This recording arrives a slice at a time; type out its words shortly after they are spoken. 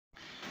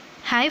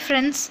Hi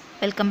friends,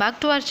 welcome back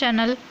to our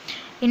channel.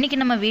 இன்னைக்கு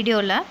நம்ம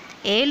வீடியோல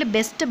 7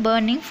 பெஸ்ட்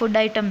பர்னிங் ஃபுட்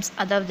ஐட்டம்ஸ்,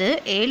 அதாவது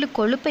 7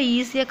 கொழுப்பை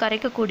ஈஸியாக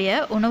கரைக்கக்கூடிய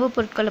உணவுப்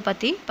பொருட்களை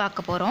பற்றி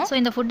பார்க்க போகிறோம். ஸோ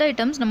இந்த ஃபுட்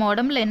ஐட்டம்ஸ் நம்ம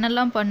உடம்புல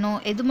என்னெல்லாம் பண்ணும்,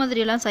 எது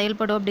மாதிரியெல்லாம்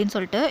செயல்படும் அப்படின்னு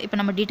சொல்லிட்டு இப்போ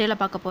நம்ம டீட்டெயிலாக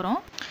பார்க்க போகிறோம்.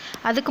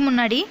 அதுக்கு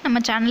முன்னாடி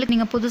நம்ம சேனலுக்கு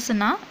நீங்கள்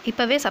புதுசுன்னா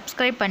இப்போவே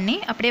சப்ஸ்கிரைப் பண்ணி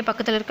அப்படியே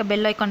பக்கத்தில் இருக்க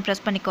பெல் ஐக்கான்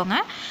ப்ரெஸ் பண்ணிக்கோங்க.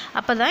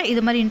 அப்போ தான்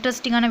இது மாதிரி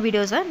இன்ட்ரெஸ்டிங்கான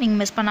வீடியோஸை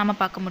நீங்கள் மிஸ் பண்ணாமல்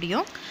பார்க்க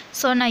முடியும்.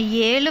 ஸோ நான்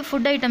 7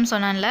 ஃபுட் ஐட்டம்ஸ்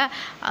சொன்னேன்ல,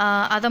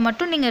 அதை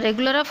மட்டும் நீங்கள்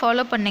ரெகுலராக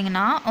ஃபாலோ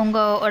பண்ணிங்கன்னா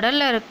உங்கள்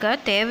உடலில் இருக்க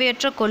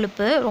தேவையற்ற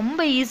கொழுப்பு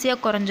ரொம்ப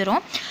ஈஸியாக குறைஞ்சிரும்.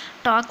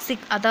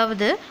 டாக்ஸிக்,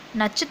 அதாவது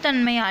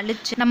நச்சுத்தன்மையை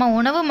அழித்து நம்ம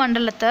உணவு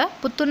மண்டலத்தை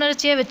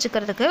புத்துணர்ச்சியாக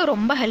வச்சுக்கிறதுக்கு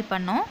ரொம்ப ஹெல்ப்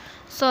பண்ணும்.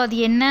 ஸோ அது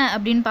என்ன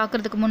அப்படின்னு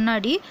பார்க்குறதுக்கு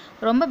முன்னாடி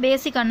ரொம்ப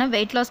பேசிக்கான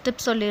வெயிட் லாஸ்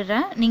டிப்ஸ்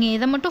சொல்லிடுறேன். நீங்கள்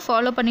இதை மட்டும்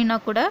ஃபாலோ பண்ணினா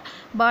கூட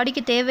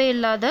பாடிக்கு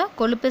தேவையில்லாத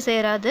கொழுப்பு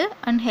சேராது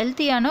அண்ட்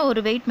ஹெல்த்தியான ஒரு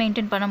வெயிட்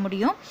மெயின்டைன் பண்ண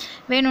முடியும்.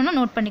 வேணும்னு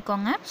நோட்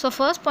பண்ணிக்கோங்க. ஸோ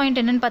ஃபர்ஸ்ட்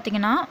பாயிண்ட் என்னென்னு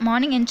பார்த்தீங்கன்னா,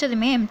 மார்னிங்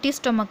எந்திச்சதுமே எம்டி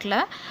ஸ்டொமக்கில்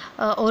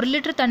 1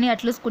 லிட்டர் தண்ணி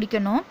அட்லீஸ்ட்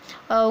குடிக்கணும்.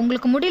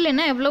 உங்களுக்கு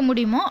முடியலன்னா எவ்வளோ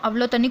முடியுமோ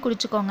அவ்வளோ தண்ணி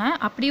குடிச்சிக்கோங்க.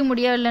 அப்படியும்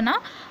முடியலைன்னா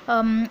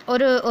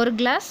ஒரு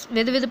கிளாஸ்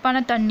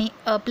வெதுவெதுப்பான தண்ணி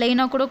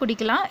பிளெயினாக கூட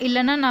குடிக்கலாம்.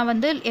 இல்லைன்னா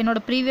நான்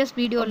என்னோடய previous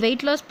video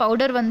weight loss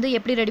powder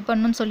எப்படி ரெடி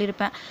பண்ணணும்னு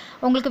சொல்லியிருப்பேன்.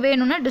 உங்களுக்கு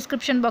வேணும்னா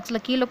டிஸ்கிரிப்ஷன்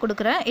பாக்ஸில் கீழே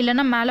கொடுக்குறேன்.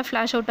 இல்லைனா மேலே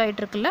ஃப்ளாஷ் அவுட்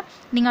ஆகிட்டு இருக்குல்ல,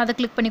 நீங்கள் அதை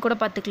கிளிக் பண்ணி கூட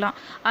பார்த்துக்கலாம்.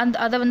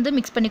 அதை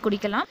மிக்ஸ் பண்ணி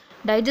குடிக்கலாம்.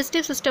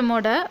 டைஜஸ்டிவ்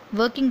சிஸ்டமோட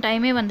ஒர்க்கிங்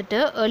டைமே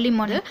ஏர்லி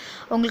மார்னிங்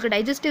உங்களுக்கு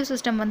டைஜஸ்டிவ்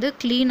சிஸ்டம்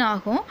க்ளீன்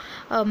ஆகும்.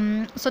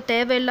 ஸோ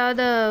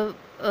தேவையில்லாத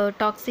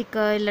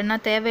டாக்ஸிக்கு இல்லைன்னா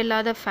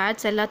தேவையில்லாத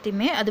ஃபேட்ஸ்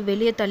எல்லாத்தையுமே அது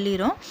வெளியே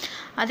தள்ளிடும்.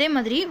 அதே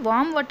மாதிரி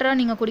வார்ம் வாட்டராக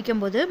நீங்கள்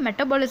குடிக்கும்போது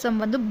மெட்டபாலிசம்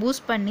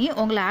பூஸ்ட் பண்ணி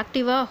உங்களை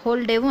ஆக்டிவாக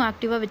ஹோல் டேவும்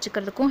ஆக்டிவாக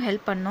வச்சுக்கிறதுக்கும்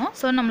ஹெல்ப் பண்ணும்.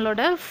 ஸோ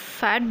நம்மளோட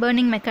ஃபேட்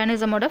பர்னிங்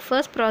மெக்கானிசமோட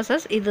ஃபர்ஸ்ட்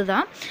ப்ராசஸ் இது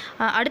தான்.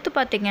 அடுத்து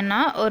பார்த்திங்கன்னா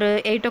ஒரு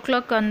 8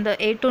 o'clock அந்த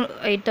 8 to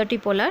 8:30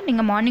 போல்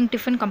நீங்கள் மார்னிங்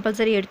டிஃபன்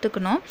கம்பல்சரி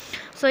எடுத்துக்கணும்.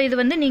 ஸோ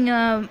இது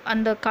நீங்கள்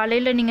அந்த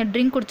காலையில் நீங்கள்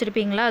ட்ரிங்க்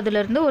குடிச்சிருப்பீங்களா,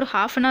 அதுலேருந்து ஒரு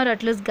 1/2 an hour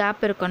அட்லீஸ்ட்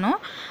கேப் இருக்கணும்.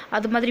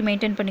 அது மாதிரி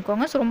மெயின்டைன்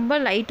பண்ணிக்கோங்க. ஸோ ரொம்ப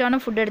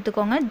லைட்டான ஃபுட்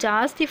எடுத்துக்கோங்க,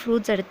 ஜாஸ்தி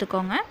ஃப்ரூட்ஸ்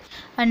எடுத்துக்கோங்க.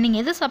 அண்ட்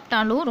நீங்கள் எது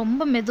சாப்பிட்டாலும்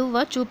ரொம்ப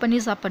மெதுவாக சூ பண்ணி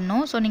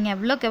சாப்பிட்ணும். ஸோ நீங்கள்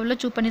எவ்வளோக்கு எவ்வளோ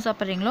சூ பண்ணி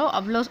சாப்பிட்றீங்களோ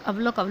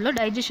அவ்வளோக்கு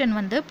டைஜஷன்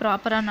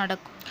ப்ராப்பராக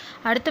நடக்கும்.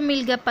 அடுத்த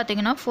மீல் கேப்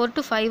பார்த்தீங்கன்னா 4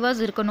 to 5 hours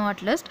இருக்கணும்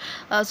அட்லீஸ்ட்.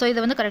 ஸோ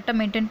இதை கரெக்டாக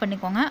மெயின்டைன்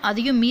பண்ணிக்கோங்க.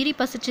 அதையும் மீறி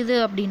பசிச்சுது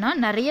அப்படின்னா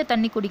நிறைய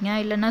தண்ணி குடிங்க.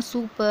 இல்லைனா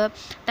சூப்பு,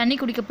 தண்ணி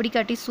குடிக்க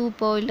பிடிக்காட்டி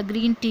சூப்போ இல்லை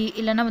க்ரீன் டீ,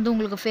 இல்லைனா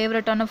உங்களுக்கு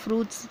ஃபேவரட்டான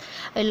ஃப்ரூட்ஸ்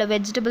இல்லை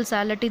வெஜிடபிள்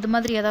சாலட் இது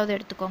மாதிரி ஏதாவது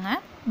எடுத்துக்கோங்க.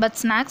 பட்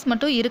ஸ்நாக்ஸ்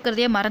மட்டும்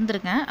இருக்கிறதையே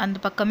மறந்துடுங்க, அந்த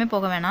பக்கமே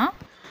போக வேணாம்.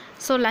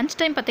 ஸோ லன்ச்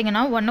டைம்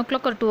பார்த்தீங்கன்னா 1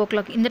 o'clock or 2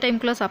 o'clock இந்த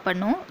டைமுக்குள்ளே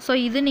சாப்பிட்ணும். ஸோ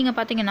இது நீங்கள்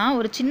பார்த்தீங்கன்னா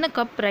ஒரு சின்ன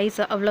கப் ரைஸ்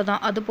அவ்வளோதான்,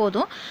 அது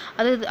போதும்.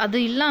 அது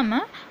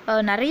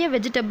இல்லாமல் நிறைய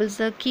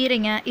வெஜிடபிள்ஸு,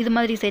 கீரைங்க இது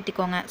மாதிரி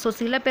சேர்த்திக்கோங்க. ஸோ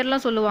சில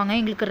பேர்லாம் சொல்லுவாங்க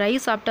எங்களுக்கு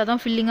ரைஸ் சாப்பிட்டா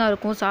தான் ஃபில்லிங்காக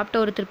இருக்கும், சாப்பிட்ட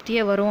ஒரு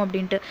திருப்தியே வரும்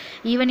அப்படின்ட்டு.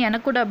 ஈவன்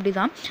எனக்கு கூட அப்படி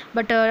தான்.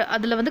 பட்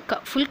அதில்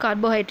ஃபுல்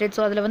கார்போஹைட்ரேட்.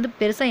 ஸோ அதில்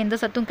பெருசாக எந்த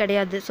சத்தும்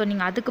கிடையாது. ஸோ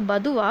நீங்கள் அதுக்கு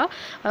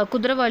பதுவாக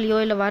குதிரவாளியோ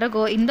இல்லை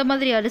வரகோ இந்த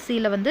மாதிரி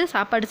அரிசியில்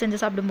சாப்பாடு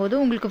செஞ்சு சாப்பிடும்போது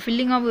உங்களுக்கு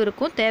ஃபில்லிங்காகவும்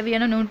இருக்கும்,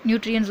 தேவையான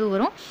நியூட்ரியன்ஸும்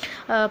வரும்,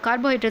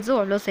 கார்போஹைட்ரேட்ஸும்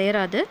அவ்வளோ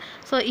சேராது.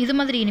 ஸோ இது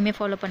மாதிரி இனிமேல்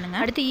ஃபாலோ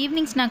பண்ணுங்கள். அடுத்து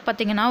ஈவினிங் ஸ்நாக்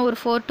பார்த்தீங்கன்னா ஒரு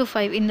 4 to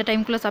 5 இந்த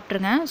டைமுக்குள்ளே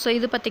சாப்பிட்ருங்க. ஸோ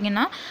இது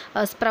பார்த்தீங்கன்னா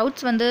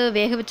ஸ்ப்ரவுட்ஸ்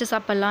வேக வச்சு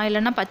சாப்பிட்லாம்,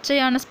 இல்லைனா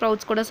பச்சையான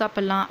ஸ்ப்ரவுட்ஸ் கூட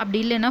சாப்பிட்லாம். அப்படி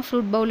இல்லைன்னா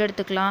ஃப்ரூட் பவுல்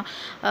எடுத்துக்கலாம்.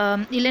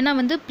 இல்லைனா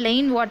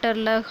பிளெயின்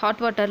வாட்டரில்,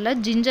 ஹாட் வாட்டரில்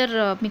ஜிஞ்சர்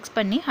மிக்ஸ்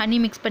பண்ணி ஹனி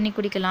மிக்ஸ் பண்ணி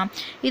குடிக்கலாம்.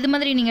 இது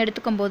மாதிரி நீங்கள்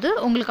எடுத்துக்கும் போது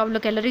உங்களுக்கு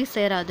அவ்வளோ கேலரிஸ்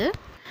சேராது.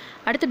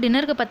 அடுத்து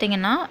டின்னருக்கு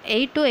பார்த்தீங்கன்னா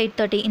 8 to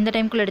 8:30 இந்த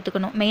டைமுக்குள்ளே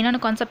எடுத்துக்கணும். மெயினான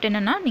கான்செப்ட்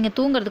என்னென்னா, நீங்கள்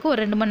தூங்குறதுக்கு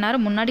ஒரு 2 மணி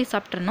நேரம் முன்னாடி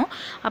சாப்பிட்றணும்.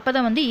 அப்போ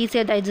தான்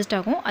ஈஸியாக டைஜஸ்ட்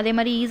ஆகும். அதே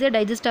மாதிரி ஈஸியாக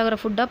டைஜஸ்ட் ஆகிற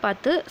ஃபுட்டாக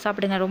பார்த்து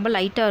சாப்பிடுங்க, ரொம்ப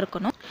லைட்டாக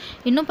இருக்கணும்.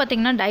 இன்னும்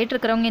பார்த்தீங்கன்னா டயட்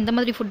இருக்கிறவங்க இந்த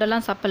மாதிரி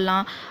ஃபுட்டெல்லாம்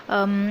சாப்பிட்லாம்,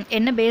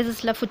 என்ன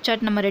பேசிஸில் ஃபுட்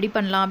சார்ட் நம்ம ரெடி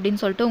பண்ணலாம்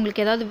அப்படின்னு சொல்லிட்டு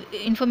உங்களுக்கு ஏதாவது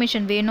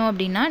இன்ஃபர்மேஷன் வேணும்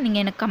அப்படின்னா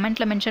நீங்கள் எனக்கு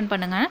கமெண்ட்டில் மென்ஷன்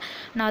பண்ணுங்கள்,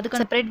 நான்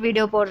அதுக்கு செப்பரேட்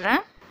வீடியோ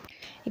போடுறேன்.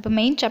 இப்போ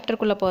மெயின்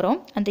சாப்டருக்குள்ளே போகிறோம்.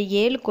 அந்த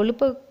 7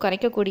 கொழுப்பு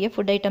கரைக்கக்கூடிய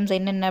ஃபுட் ஐட்டம்ஸ்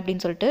என்னென்ன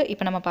அப்படின்னு சொல்லிட்டு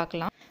இப்போ நம்ம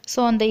பார்க்கலாம். ஸோ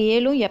அந்த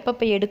 7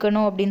 எப்போ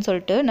எடுக்கணும் அப்படின்னு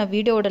சொல்லிட்டு நான்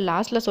வீடியோவோட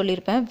லாஸ்ட்டில்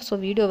சொல்லியிருப்பேன். ஸோ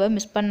வீடியோவை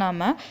மிஸ்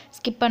பண்ணாமல்,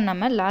 ஸ்கிப்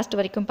பண்ணாமல் லாஸ்ட்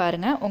வரைக்கும்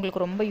பாருங்கள்,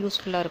 உங்களுக்கு ரொம்ப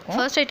யூஸ்ஃபுல்லாக இருக்கும்.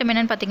 ஃபர்ஸ்ட் ஐட்டம்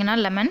என்னென்னு பார்த்தீங்கன்னா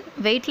லெமன்.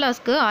 வெயிட்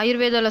லாஸ்க்கு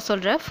ஆயுர்வேதாவில்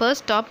சொல்கிற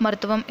ஃபர்ஸ்ட் டாப்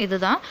மருத்துவம்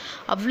இதுதான்.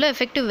 அவ்வளோ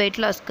எஃபெக்டிவ்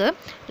வெயிட் லாஸ்க்கு.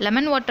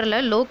 லெமன் வாட்டரில்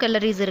லோ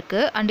கேலரிஸ்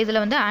இருக்குது அண்ட்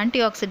இதில்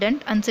anti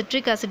accident and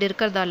citric acid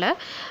இருக்கிறதால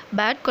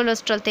பேட்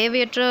கொலஸ்ட்ரால்,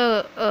 தேவையற்ற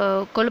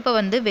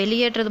கொழுப்பை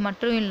வெளியேற்றது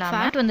மட்டும் இல்லாமல்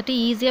ஃபேட்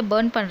ஈஸியாக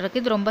பர்ன் பண்ணுறதுக்கு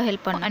இது ரொம்ப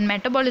ஹெல்ப் பண்ணும். அண்ட்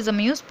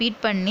மெட்டபாலிசமையும் ஸ்பீட்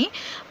பண்ணி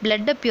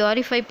பிளட்டை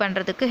பியூரிஃபை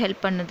பண்ணுறதுக்கு ஹெல்ப்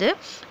பண்ணுது.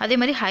 அதே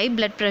மாதிரி ஹை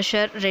பிளட்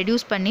ப்ரெஷர்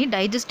ரெடியூஸ் பண்ணி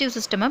டைஜஸ்டிவ்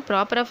சிஸ்டமை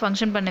ப்ராப்பராக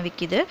ஃபங்க்ஷன் பண்ண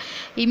வைக்கிது.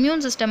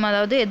 இம்யூன் சிஸ்டம்,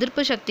 அதாவது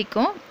எதிர்ப்பு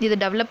சக்திக்கும் இது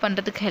டெவலப்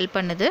பண்ணுறதுக்கு ஹெல்ப்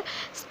பண்ணுது.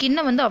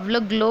 ஸ்கின்னை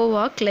அவ்வளோ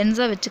க்ளோவாக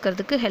கிளென்ஸாக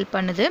வச்சுக்கிறதுக்கு ஹெல்ப்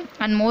பண்ணுது.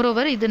 அண்ட்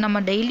மோரோவர் இது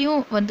நம்ம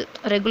டெய்லியும்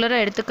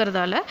ரெகுலராக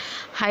எடுத்துக்கிறதால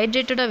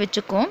ஹைட்ரேட்டடாக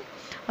வச்சுக்கும்.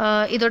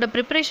 இதோட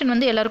ப்ரிப்பரேஷன்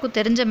எல்லாருக்கும்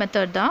தெரிஞ்ச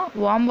மெத்தட் தான்.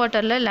 வார்ம்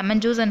வாட்டரில்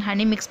lemon juice and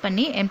honey mix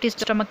பண்ணி எம்டி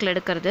ஸ்டொமக்கில்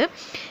எடுக்கிறது.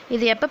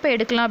 இது எப்போ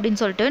எடுக்கலாம்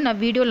அப்படின்னு சொல்லிட்டு நான்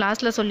வீடியோ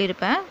லாஸ்ட்டில்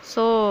சொல்லியிருப்பேன்.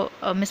 ஸோ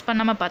மிஸ்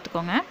பண்ணாமல்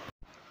பார்த்துக்கோங்க.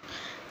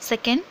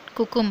 Second,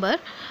 cucumber.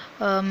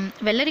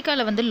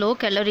 வெள்ளரிக்காயில் வந்து லோ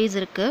கேலரிஸ்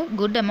இருக்குது,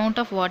 good amount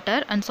of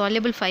water and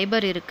soluble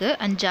fibre இருக்குது,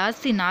 அண்ட்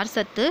ஜாஸ்தி நார்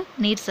சத்து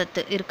நீர்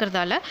சத்து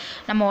இருக்கிறதால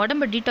நம்ம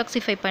உடம்பை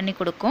டீடாக்சிஃபை பண்ணி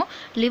கொடுக்கும்,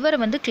 லிவரை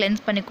வந்து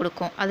கிளென்ஸ் பண்ணி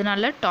கொடுக்கும்.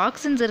 அதனால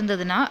டாக்ஸின்ஸ்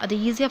இருந்ததுன்னா அது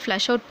ஈஸியாக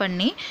ஃப்ளஷ் அவுட்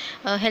பண்ணி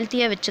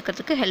ஹெல்த்தியாக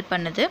வச்சுக்கிறதுக்கு ஹெல்ப்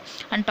பண்ணுது.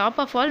 அண்ட்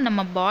டாப் ஆஃப் ஆல்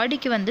நம்ம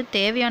பாடிக்கு வந்து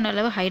தேவையான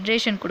அளவு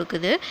ஹைட்ரேஷன்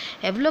கொடுக்குது.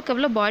 எவ்வளோக்கு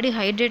எவ்வளோ பாடி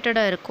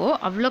ஹைட்ரேட்டடாக இருக்கோ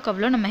அவ்வளோக்கு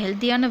அவ்வளோ நம்ம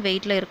ஹெல்த்தியான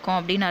வெயிட்டில் இருக்கோம்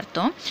அப்படின்னு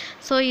அர்த்தம்.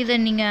 ஸோ இதை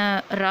நீங்கள்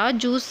ரா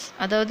ஜூஸ்,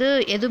 அதாவது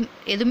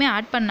எதுவுமே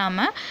ஆட் பண்ணாமல்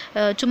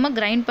சும்மா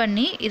கிரைண்ட்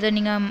பண்ணி இதை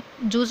நீங்கள்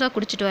ஜூஸாக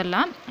குடிச்சிட்டு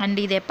வரலாம். அண்ட்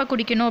இது எப்போ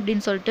குடிக்கணும்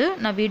அப்படின்னு சொல்லிட்டு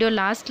நான் வீடியோ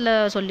லாஸ்ட்டில்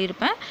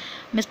சொல்லியிருப்பேன்,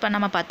 மிஸ்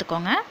பண்ணாமல்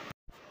பார்த்துக்கோங்க.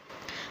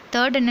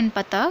 தேர்ட் என்னென்னு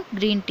பார்த்தா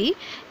க்ரீன் டீ.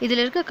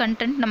 இதில் இருக்க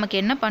கண்டென்ட் நமக்கு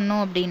என்ன பண்ணும்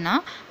அப்படின்னா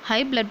ஹை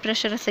பிளட்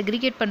ப்ரெஷரை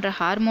செக்ரிகேட் பண்ணுற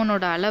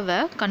ஹார்மோனோட அளவை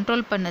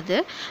கண்ட்ரோல் பண்ணுது.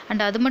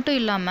 அண்ட் அது மட்டும்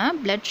இல்லாமல்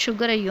பிளட்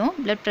சுகரையும்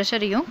பிளட்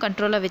ப்ரெஷரையும்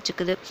கண்ட்ரோலாக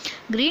வச்சுக்குது.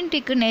 க்ரீன்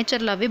டீக்கு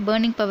நேச்சுரலாகவே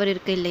பேர்னிங் பவர்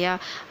இருக்குது இல்லையா?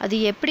 அது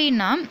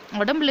எப்படின்னா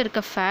உடம்புல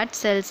இருக்க ஃபேட்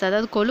செல்ஸ்,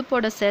 அதாவது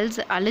கொழுப்போட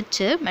செல்ஸ்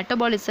அழித்து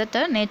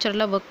மெட்டபாலிசத்தை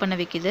நேச்சுரலாக ஒர்க் பண்ண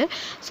வைக்குது.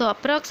 ஸோ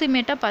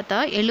அப்ராக்சிமேட்டாக பார்த்தா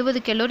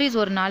 70 கலோரிஸ்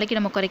ஒரு நாளைக்கு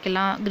நம்ம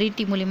குறைக்கலாம் க்ரீன்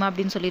டீ மூலிமா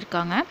அப்படின்னு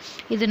சொல்லியிருக்காங்க.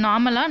 இது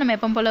நார்மலாக நம்ம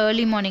எப்போ போல்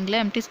ஏர்லி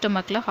மார்னிங்கில் எம்டி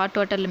ஸ்டொமக்கில் ஹாட்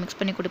வாட்டரில் மிக்ஸ்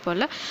பண்ணி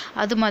குடிப்போம்ல,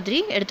 அது மாதிரி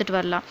எடுத்துகிட்டு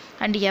வரலாம்.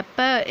 அண்ட்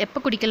எப்போ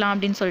குடிக்கலாம்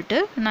அப்படின்னு சொல்லிட்டு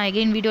நான்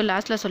எகெயின் வீடியோ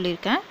லாஸ்ட்டில்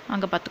சொல்லியிருக்கேன்,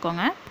 அங்கே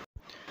பார்த்துக்கோங்க.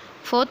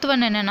 ஃபோர்த்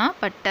ஒன் என்னென்னா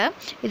பட்டை.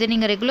 இதை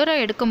நீங்கள்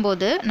ரெகுலராக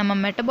எடுக்கும்போது நம்ம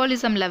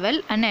metabolism level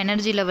and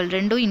energy level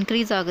ரெண்டும்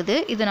இன்க்ரீஸ் ஆகுது.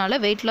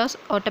 இதனால் வெயிட் லாஸ்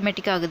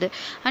ஆட்டோமேட்டிக்காக ஆகுது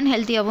அண்ட்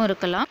ஹெல்த்தியாகவும்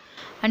இருக்கலாம்.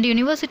 அண்ட்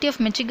யூனிவர்சிட்டி ஆஃப்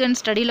மிச்சிகன்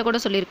ஸ்டடியில் கூட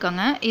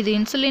சொல்லியிருக்காங்க, இது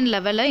இன்சுலின்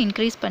லெவலை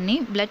இன்க்ரீஸ் பண்ணி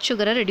பிளட்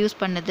சுகரை ரெடியூஸ்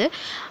பண்ணுது.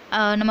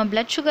 நம்ம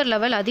பிளட் சுகர்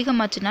லெவல்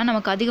அதிகமாச்சுன்னா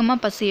நமக்கு அதிகமாக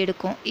பசி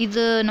எடுக்கும்.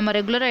 இது நம்ம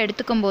ரெகுலராக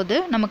எடுத்துக்கும் போது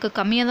நமக்கு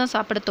கம்மியாக தான்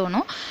சாப்பிட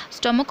தோணும்,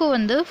 ஸ்டொமக்கும்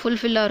வந்து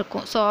ஃபுல்ஃபில்லாக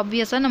இருக்கும். ஸோ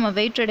ஆப்வியஸாக நம்ம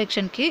வெயிட்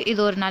ரிடக்ஷனுக்கு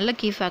இது ஒரு நல்ல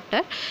கீ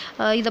ஃபேக்டர்.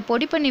 இதை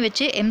பொடி பண்ணி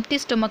வச்சு எம்டி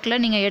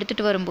ஸ்டொமக்கில் நீங்கள்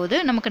எடுத்துகிட்டு வரும்போது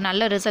நமக்கு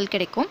நல்ல ரிசல்ட்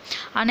கிடைக்கும்.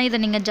 ஆனால் இதை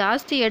நீங்கள்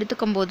ஜாஸ்தி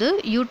எடுத்துக்கும் போது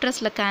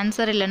யூட்ரஸில்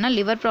கேன்சர் இல்லைன்னா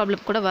லிவர்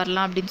ப்ராப்ளம் கூட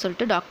வரலாம் அப்படின்னு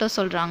சொல்லிட்டு டாக்டர்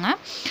சொல்கிறாங்க.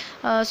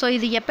 ஸோ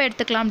இது எப்போ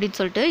எடுத்துக்கலாம் அப்படின்னு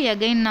சொல்லிட்டு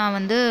எகைன் நான்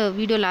வந்து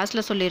வீடியோ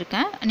லாஸ்ட்டில்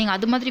சொல்லியிருக்கேன். நீங்கள்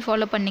அது மாதிரி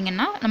ஃபாலோ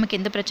பண்ணிங்கன்னா நமக்கு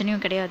எந்த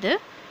பிரச்சனையும் கிடையாது.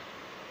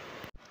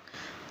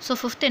 ஸோ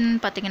ஃபிஃப்த்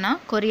என்னென்னு பார்த்தீங்கன்னா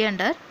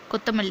கொரியாண்டர்,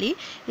 கொத்தமல்லி.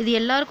 இது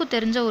எல்லாருக்கும்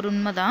தெரிஞ்ச ஒரு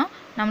உண்மை தான்.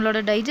 நம்மளோட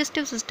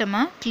டைஜஸ்டிவ்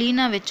சிஸ்டமை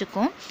க்ளீனாக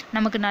வச்சுக்கும்.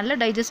 நமக்கு நல்ல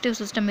டைஜஸ்டிவ்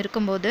சிஸ்டம்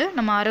இருக்கும்போது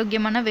நம்ம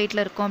ஆரோக்கியமான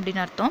வெயிட்டில் இருக்கோம்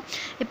அப்படின்னு அர்த்தம்.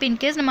 இப்போ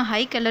இன்கேஸ் நம்ம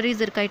ஹை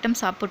கேலரிஸ் இருக்க ஐட்டம்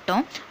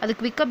சாப்பிட்டோம், அது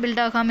குவிக்காக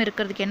பில்ட் ஆகாமல்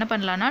இருக்கிறதுக்கு என்ன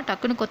பண்ணலான்னா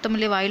டக்குன்னு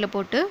கொத்தமல்லி வாயில்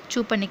போட்டு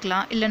சூ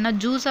பண்ணிக்கலாம், இல்லைன்னா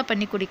ஜூஸாக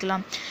பண்ணி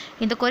குடிக்கலாம்.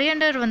 இந்த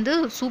கொரியாண்டர் வந்து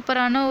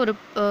சூப்பரான ஒரு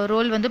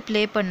ரோல் வந்து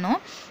ப்ளே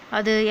பண்ணும்.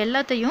 அது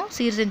எல்லாத்தையும்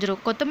சீர் செஞ்சிடும்.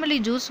 கொத்தமல்லி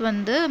ஜூஸ்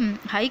வந்து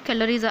ஹை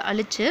கலோரிஸை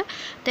அழித்து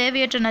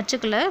தேவையற்ற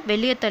நச்சுக்களை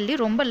வெளியே தள்ளி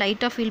ரொம்ப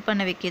லைட்டாக ஃபீல்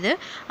பண்ண வைக்கிது.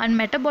 அண்ட்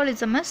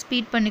மெட்டபாலிசமை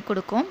ஸ்பீட் பண்ணி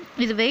கொடுக்கும்.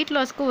 இது வெயிட்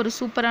லாஸ்க்கு ஒரு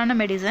சூப்பரான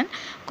மெடிசன்.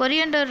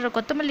 கொரியாண்டர்,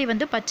 கொத்தமல்லி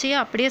வந்து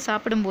பச்சையாக அப்படியே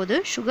சாப்பிடும்போது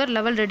சுகர்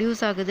லெவல்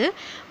ரெடியூஸ் ஆகுது.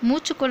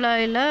 மூச்சு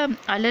குழாயில்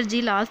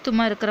அலர்ஜியில்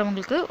ஆஸ்துமா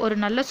இருக்கிறவங்களுக்கு ஒரு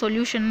நல்ல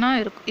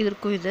சொல்யூஷனாக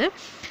இருக்கும்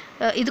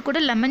இது கூட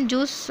லெமன்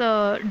ஜூஸ்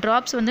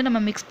ட்ராப்ஸ் வந்து நம்ம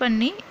மிக்ஸ்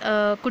பண்ணி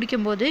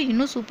குடிக்கும்போது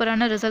இன்னும்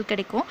சூப்பரான ரிசல்ட்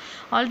கிடைக்கும்.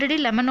 ஆல்ரெடி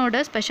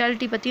லெமனோட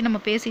ஸ்பெஷாலிட்டி பற்றி நம்ம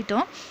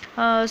பேசிட்டோம்.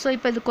 ஸோ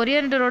இப்போ இது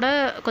கொரியாண்டரோட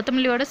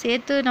கொத்தமல்லியோட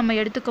சேர்த்து நம்ம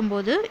எடுத்துக்கும்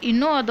போது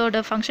இன்னும்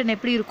அதோட ஃபங்க்ஷன்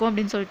எப்படி இருக்கும்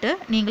அப்படின்னு சொல்லிட்டு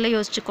நீங்களே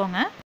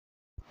யோசிச்சுக்கோங்க.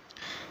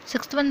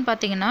 6th ஒன்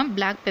பார்த்தீங்கன்னா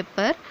பிளாக்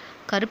பெப்பர்,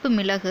 கருப்பு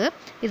மிளகு.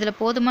 இதில்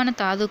போதுமான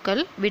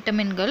தாதுக்கள்,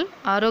 விட்டமின்கள்,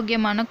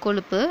 ஆரோக்கியமான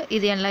கொழுப்பு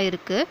இது எல்லாம்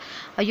இருக்குது.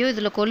 ஐயோ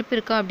இதில் கொழுப்பு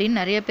இருக்கா அப்படின்னு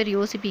நிறைய பேர்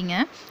யோசிப்பீங்க.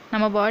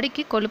 நம்ம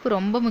பாடிக்கு கொழுப்பு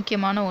ரொம்ப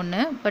முக்கியமான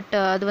ஒன்று. பட்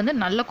அது வந்து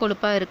நல்ல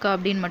கொழுப்பாக இருக்கா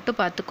அப்படின்னு மட்டும்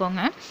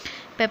பார்த்துக்கோங்க.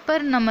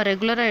 பெப்பர் நம்ம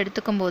ரெகுலராக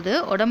எடுத்துக்கும் போது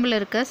உடம்புல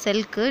இருக்க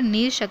செல்க்கு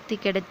நீர் சக்தி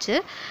கிடைச்சி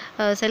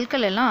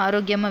செல்கள் எல்லாம்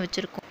ஆரோக்கியமாக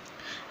வச்சுருக்கும்.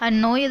 அண்ட்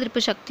நோய்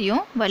எதிர்ப்பு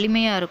சக்தியும்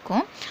வலிமையாக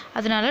இருக்கும்.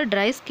 அதனால்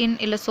ட்ரை ஸ்கின்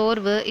இல்லை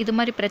சோர்வு இது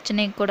மாதிரி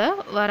பிரச்சனை கூட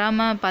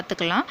வராமல்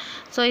பார்த்துக்கலாம்.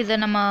 ஸோ இதை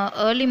நம்ம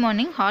ஏர்லி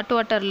மார்னிங் ஹாட்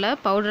வாட்டரில்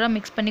பவுடராக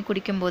மிக்ஸ் பண்ணி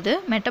குடிக்கும்போது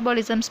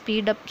மெட்டபாலிசம்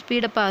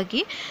ஸ்பீடப்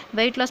ஆகி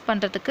வெயிட் லாஸ்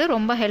பண்ணுறதுக்கு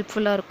ரொம்ப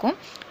ஹெல்ப்ஃபுல்லாக இருக்கும்.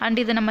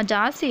 அண்ட் இதை நம்ம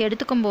ஜாஸ்தி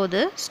எடுத்துக்கும்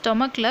போது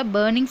ஸ்டொமக்கில்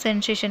பர்னிங்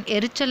சென்சேஷன்,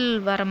 எரிச்சல்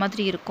வர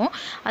மாதிரி இருக்கும்.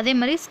 அதே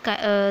மாதிரி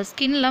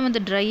ஸ்கின்லாம்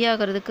வந்து ட்ரை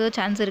ஆகிறதுக்கு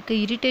சான்ஸ்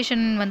இருக்குது.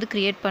 இரிட்டேஷன் வந்து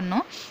க்ரியேட்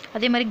பண்ணும்.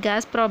 அதே மாதிரி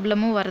கேஸ்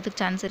ப்ராப்ளமும்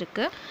வரதுக்கு சான்ஸ்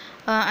இருக்குது.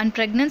 அண்ட்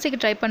ப்ரெக்னென்சிக்கு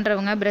ட்ரை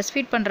பண்ணுறவங்க, பிரெஸ்ட்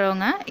ஃபீட்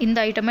பண்ணுறவங்க இந்த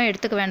ஐட்டமாக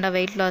எடுத்துக்க வேண்டாம்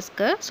வெயிட்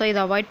லாஸ்க்கு. ஸோ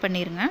இதை அவாய்ட்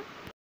பண்ணிடுங்க.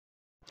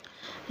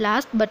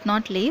 லாஸ்ட் பட்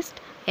நாட் லீஸ்ட்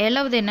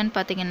 7வது என்னன்னு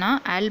பார்த்தீங்கன்னா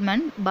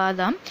ஆல்மண்ட்,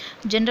 பாதாம்.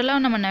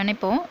 ஜென்ரலாக நம்ம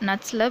நினைப்போம்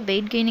நட்ஸில்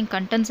வெயிட் கெய்னிங்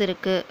கண்டென்ட்ஸ்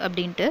இருக்குது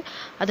அப்படின்ட்டு.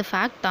 அது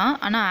ஃபேக்ட் தான்.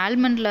 ஆனால்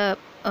ஆல்மண்டில்,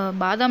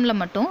 பாதாமில்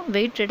மட்டும்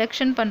வெயிட்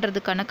ரிடக்ஷன்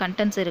பண்ணுறதுக்கான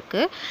கண்டென்ட்ஸ்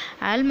இருக்குது.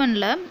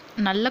 ஆல்மண்டில்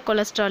நல்ல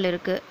கொலஸ்ட்ரால்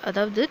இருக்குது,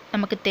 அதாவது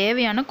நமக்கு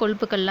தேவையான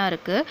கொழுப்புகள்லாம்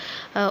இருக்குது.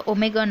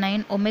 ஒமேகா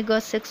 9, ஒமேகா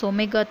 6,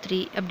 ஒமேகா 3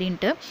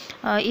 அப்படின்ட்டு.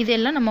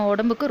 இதெல்லாம் நம்ம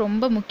உடம்புக்கு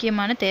ரொம்ப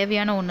முக்கியமான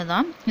தேவையான ஒன்று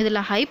தான்.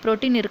 இதில் ஹை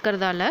ப்ரோட்டீன்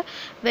இருக்கிறதால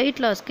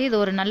வெயிட் லாஸ்க்கு இது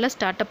ஒரு நல்ல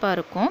ஸ்டார்ட்டப்பாக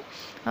இருக்கும்.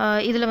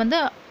 இதில் வந்து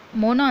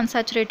மோனோ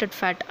அன்சாச்சுரேட்டட்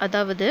ஃபேட்,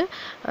 அதாவது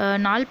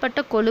நாள்பட்ட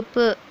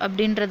கொழுப்பு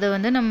அப்படின்றது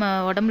வந்து நம்ம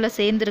உடம்புல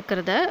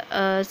சேர்ந்துருக்கிறத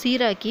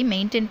சீராக்கி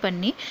மெயின்டைன்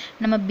பண்ணி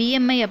நம்ம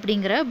பிஎம்ஐ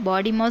அப்படிங்கிற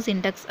பாடி மாஸ்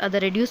இண்டெக்ஸ்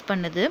அதை ரெடியூஸ்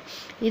பண்ணுது.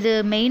 இது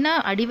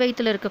மெயினாக அடி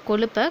வயிற்றில் இருக்க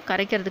கொழுப்பை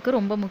கரைக்கிறதுக்கு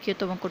ரொம்ப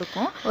முக்கியத்துவம்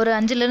கொடுக்கும். ஒரு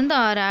 5லேருந்து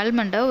 6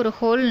 ஆல்மண்டை ஒரு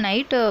ஹோல்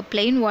நைட்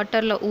பிளெயின்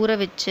வாட்டரில் ஊற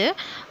வச்சு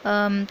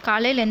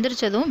காலையில்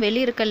எந்திரிச்சதும்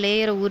வெளியே இருக்க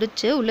லேயரை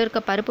உரித்து உள்ளே இருக்க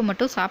பருப்பு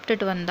மட்டும்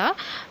சாப்பிட்டுட்டு வந்தால்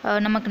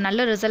நமக்கு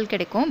நல்ல ரிசல்ட்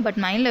கிடைக்கும். பட்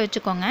மைண்டில்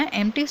வச்சுக்கோங்க,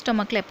 எம்டி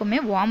ஸ்டொமக்கில் எப்போவுமே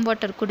வார்ம்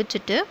வாட்டர்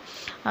குடிச்சிட்டு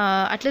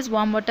அட்லீஸ்ட்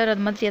வார்ம் வாட்டர்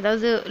அது மாதிரி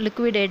ஏதாவது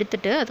லிக்விட்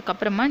எடுத்துகிட்டு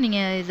அதுக்கப்புறமா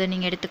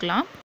நீங்கள்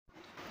எடுத்துக்கலாம்.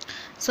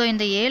 ஸோ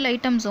இந்த 7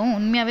 ஐட்டம்ஸும்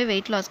உண்மையாகவே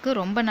வெயிட் லாஸ்க்கு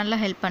ரொம்ப நல்லா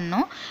ஹெல்ப்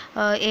பண்ணும்.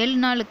 7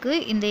 நாளுக்கு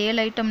இந்த 7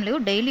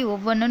 ஐட்டம்லேயும் டெய்லி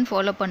ஒவ்வொன்றும்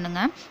ஃபாலோ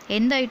பண்ணுங்கள்.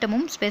 எந்த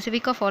ஐட்டமும்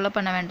ஸ்பெசிஃபிக்காக ஃபாலோ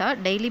பண்ண வேண்டாம்.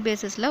 டெய்லி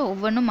பேசிஸில்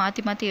ஒவ்வொன்றும்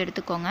மாற்றி மாற்றி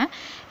எடுத்துக்கோங்க.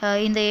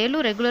 இந்த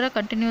 7 ரெகுலராக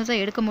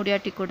கண்டினியூஸாக எடுக்க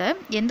முடியாட்டி கூட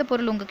எந்த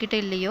பொருள் உங்ககிட்ட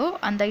இல்லையோ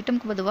அந்த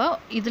ஐட்டமுக்கு பொதுவாக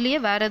இதுலேயே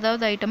வேறு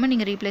ஏதாவது ஐட்டமை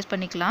நீங்கள் ரீப்ளேஸ்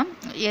பண்ணிக்கலாம்.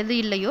 எது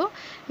இல்லையோ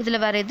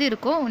இதில் வேறு எது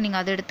இருக்கோ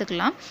நீங்கள் அதை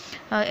எடுத்துக்கலாம்.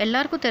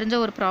 எல்லாருக்கும் தெரிஞ்ச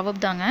ஒரு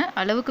ப்ராவர்ப் தாங்க,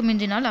 அளவுக்கு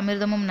மிஞ்சினால்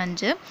அமிர்தமும்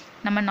நஞ்சு.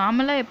 நம்ம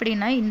நார்மலாக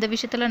எப்படின்னா இந்த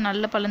விஷயத்தில்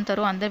நல்ல பலன்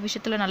தரும், அந்த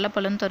விஷயத்தில் நல்ல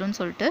பலன் தரும்னு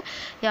சொல்லிட்டு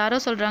யாரோ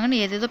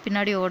சொல்கிறாங்கன்னு எதேதோ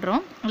பின்னாடி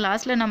ஓடுறோம்.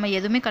 லாஸ்ட்டில் நம்ம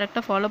எதுவுமே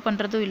கரெக்டாக ஃபாலோ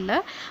பண்ணுறதும் இல்லை,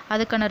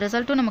 அதுக்கான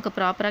ரிசல்ட்டும் நமக்கு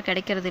ப்ராப்பராக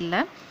கிடைக்கிறது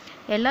இல்லை.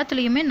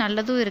 எல்லாத்துலேயுமே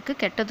நல்லதும் இருக்குது,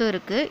 கெட்டதும்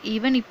இருக்குது.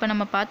 ஈவன் இப்போ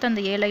நம்ம பார்த்த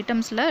அந்த 7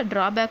 ஐட்டம்ஸில்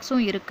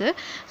ட்ராபேக்ஸும் இருக்குது.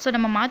 ஸோ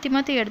நம்ம மாற்றி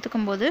மாற்றி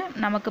எடுத்துக்கும் போது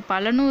நமக்கு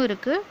பலனும்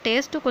இருக்குது,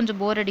 டேஸ்ட்டும் கொஞ்சம்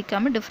போர்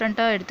அடிக்காமல்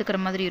டிஃப்ரெண்ட்டாக எடுத்துக்கிற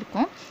மாதிரி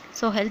இருக்கும்.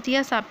 ஸோ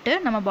ஹெல்த்தியாக சாப்பிட்டு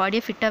நம்ம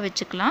பாடியை ஃபிட்டாக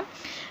வச்சுக்கலாம்.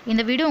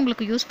 இந்த வீடியோ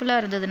உங்களுக்கு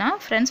யூஸ்ஃபுல்லாக இருந்ததுன்னா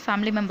ஃப்ரெண்ட்ஸ்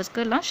ஃபேமிலி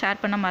மெம்பர்ஸ்க்கு எல்லாம்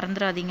ஷேர் பண்ண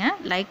மறந்துடாதீங்க.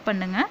 லைக்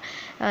பண்ணுங்கள்.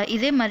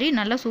 இதே மாதிரி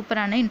நல்ல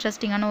சூப்பரான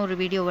இன்ட்ரெஸ்டிங்கான ஒரு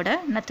வீடியோவோட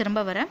நான்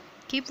திரும்ப வரேன்.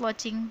 கீப்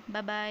வாட்சிங்.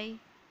 Bye bye.